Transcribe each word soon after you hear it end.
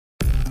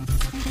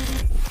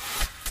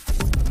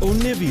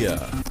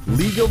Onivia,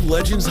 League of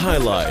Legends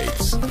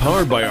highlights,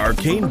 powered by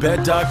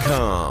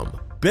ArcaneBet.com.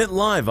 Bet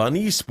live on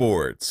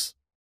esports.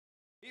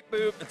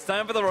 Boop, it's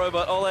time for the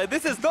robot. Ole,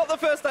 this is not the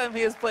first time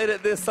he has played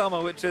it this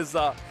summer, which is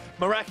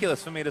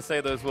miraculous for me to say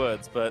those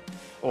words, but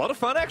a lot of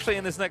fun actually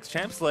in this next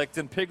champ select.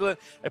 And Piglet,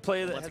 a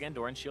player that once again,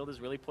 Doran's shield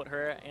has really put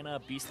her in a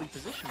beastly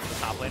position as a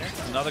top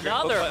laner. Another great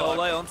hook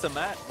by Ole onto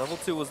Matt. Level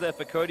 2 was there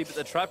for Cody, but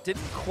the trap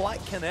didn't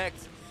quite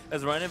connect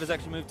as Rainov has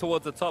actually moved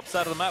towards the top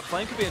side of the map.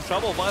 Flame could be in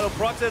trouble. Vital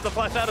procs, there's a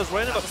flash out as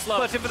Rainov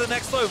flash in for the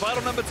next slow.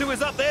 Vital number 2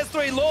 is up. There's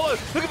 3. Lolo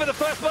looking for the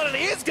first button.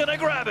 He is going to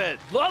grab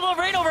it. Lolo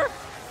Rainover.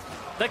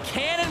 The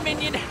cannon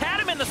minion had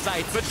him in the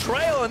sights.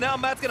 Betrayal, and now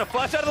Matt's going to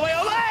flash out of the way.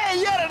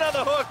 Ole, yet another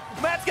hook.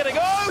 Matt's going to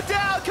go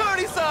down.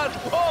 Cody-san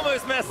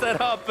almost messed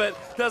that up, but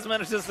does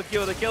manage to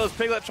secure the kill as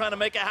Piglet trying to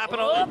make it happen.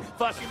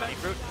 Flashing Matt.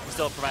 Fruit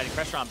still providing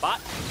pressure on bot.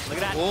 Look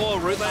at that. Oh,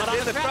 Root lands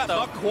in the trap.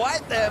 Not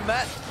quite there,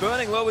 Matt.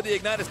 Burning low with the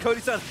ignite as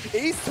Cody-san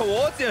east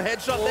towards him.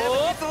 Headshot there,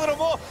 but needs a little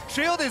more.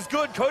 Shield is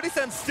good.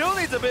 Cody-san still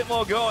needs a bit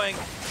more going.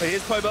 But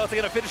here's Pobelta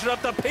going to finish it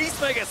up. The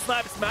Peacemaker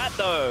snipes Matt,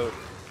 though.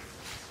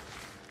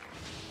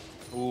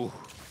 Ooh.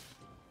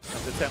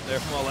 Nice attempt there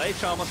from Ole.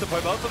 Charm onto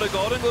Pobelta, the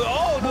golden glue.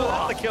 Oh, no,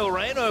 that's the kill.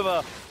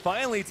 Rainover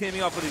finally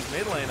teaming up with his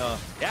mid laner.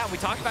 Yeah, we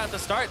talked about at the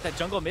start that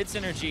jungle mid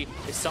synergy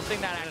is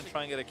something that to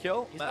try and get a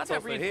kill. He's about to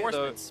have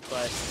reinforcements,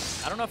 but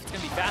I don't know if it's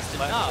going to be fast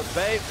enough.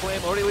 Babe,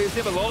 Flame already leaves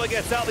him, but Lola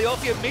gets out. The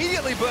ulti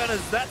immediately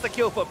burns. That's the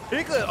kill for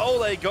Piglet.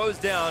 Ole goes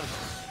down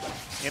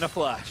in a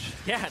flash.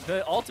 Yeah,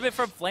 the ultimate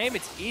from Flame,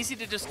 it's easy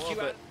to just queue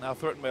it. Now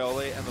threatened by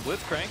Ole and the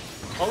Blitzcrank.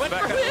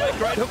 Back out away.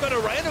 Great hook on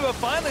a Rainover,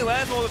 finally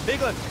lands one with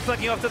Piglet.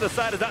 Flicking off to the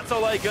side as that's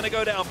Ole going to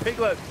go down.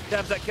 Piglet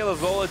dabs that kill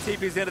as Lola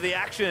TP's into the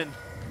action.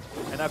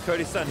 And now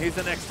Cody-san, he's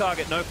the next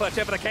target. No flash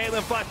here for the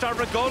Caitlyn. Flash time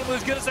for Golden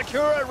Blue's going to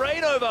secure it.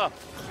 Rainover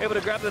able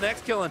to grab the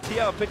next kill, and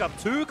TL will pick up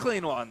 2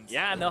 clean ones.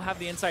 Yeah, and they'll have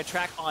the inside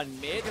track on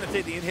mid. Going to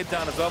take the in-hit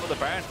down as well with the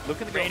Baron.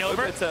 Looking to go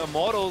over to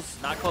Immortals.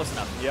 Not close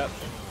enough. Yep.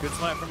 Good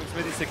snipe from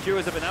Smithy,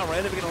 secures it, but now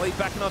Rainover going to lead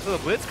back onto the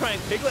Blitzcrank.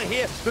 Piglet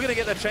here, looking to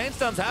get the chain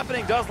stuns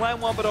happening. Does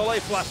land one, but Ole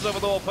flashes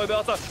over the wall.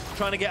 Pobelta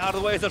trying to get out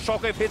of the way as the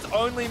shockwave hits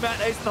only Matt.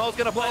 Ace and Hull's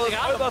going to blow this.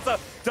 Pobelta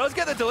does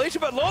get the deletion,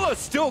 but Lolo's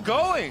still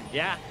going.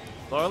 Yeah.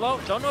 Lolo,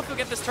 don't know if he'll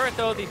get this turret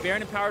though. The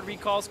Baron empowered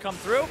recalls come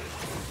through,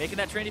 making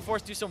that Trinity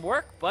Force do some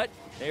work, but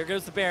there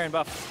goes the Baron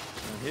buff.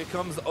 And here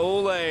comes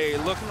Ole,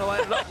 looking to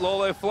line it up.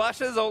 Lolo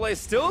flashes, Ole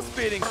still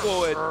speeding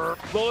forward.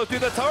 Lolo through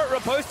the turret,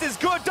 riposte is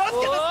good, does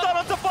get the stun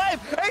onto Flame.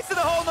 Ace in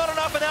the hole, not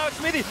enough, and now it's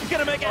Smithy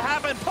gonna make it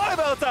happen.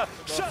 Pobelta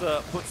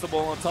puts the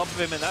ball on top of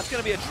him, and that's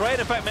gonna be a trade.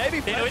 In fact, maybe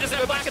they know he doesn't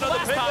have back another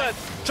Piglet.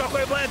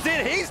 Shockwave lands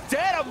in, he's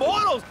dead.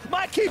 Immortals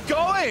might keep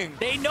going.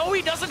 They know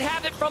he doesn't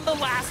have it from the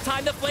last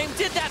time the Flame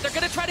did that. They're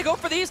gonna try to go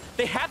for these.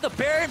 They have the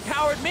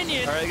Baron-powered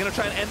minion. All right, they're gonna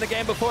try and end the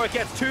game before it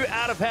gets too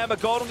out of hand, but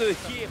Golden Glue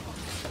here.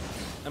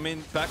 I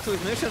mean, back to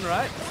his mission,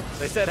 right?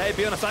 They said, hey,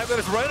 be on a side with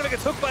us. Rainover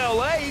gets hooked by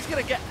Ole. He's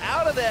going to get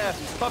out of there.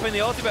 Popping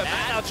the ultimate.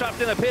 Matt now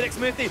trapped in a pit.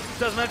 Smithy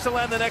does manage to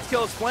land the next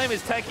kill. His Flame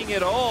is tanking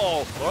it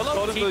all.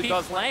 Golden Glue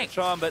does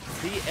charm, but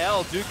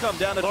CL do come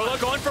down to Lolo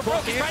going for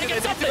broke. He's trying to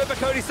get something. For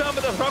Cody-san,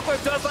 but the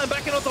Rockwave does land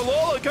back in onto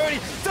Lolo. Cody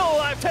still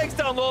alive, takes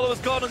down Lolo as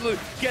Golden Glue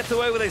gets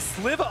away with a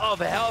sliver of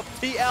health.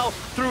 TL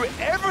threw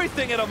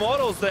everything at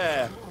Immortals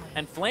there.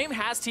 And Flame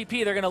has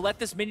TP. They're going to let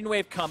this minion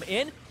wave come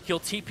in. He'll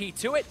TP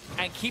to it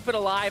and keep it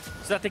alive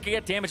so that they can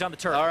get damage on the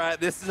turret. All right,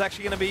 this is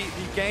actually going to be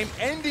the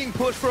game-ending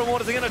push for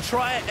Immortals. They're going to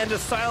try it and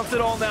just silence it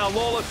all now.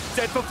 Lolo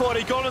dead for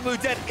 40. Golden Glue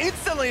dead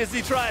instantly as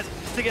he tries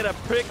to get a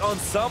prick on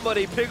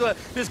somebody. Piglet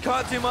just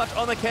can't do much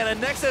on the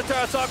cannon. Next to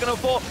Tara's going to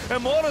fall.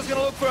 Immortals going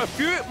to look for a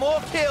few more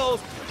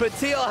kills, but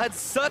TL had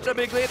such a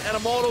big lead, and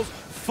Immortals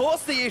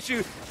force the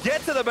issue,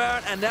 get to the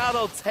Baron, and now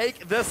they'll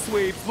take the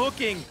sweep.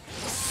 Looking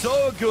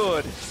so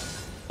good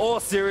all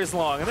series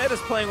long, and they're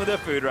just playing with their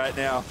food right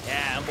now.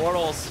 Yeah,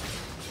 Immortals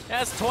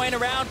just toying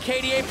around.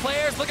 KDA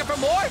players looking for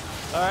more.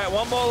 All right,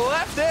 one more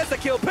left. There's the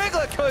kill.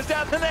 Piglet goes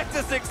down. The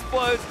Nexus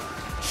explodes.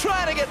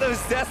 Trying to get those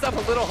stats up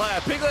a little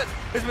higher. Piglet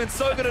has been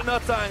so good at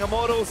not dying.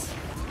 Immortals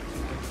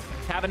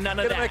having none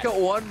of that. Gonna make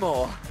it one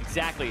more.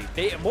 Exactly.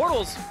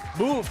 Immortals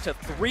move to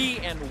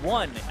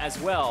 3-1 as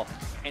well,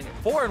 and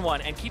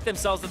 4-1, and keep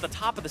themselves at the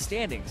top of the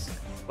standings.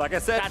 Like I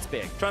said, that's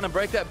big. Trying to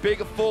break that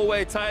big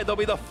four-way tie. They'll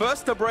be the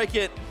first to break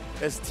it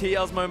as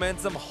TL's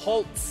momentum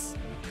halts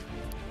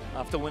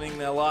after winning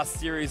their last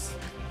series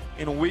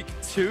in week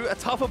 2. A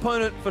tough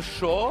opponent for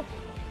sure,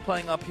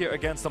 playing up here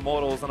against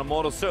Immortals, and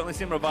Immortals certainly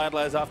seem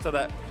revitalized after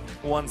that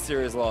one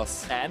series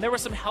loss. And there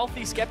was some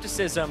healthy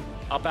skepticism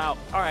about,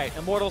 all right,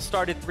 Immortals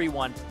started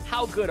 3-1.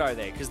 How good are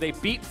they? Because they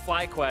beat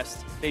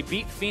FlyQuest, they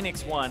beat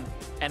Phoenix 1,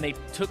 and they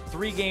took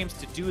 3 games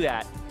to do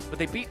that, but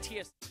they beat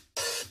TS.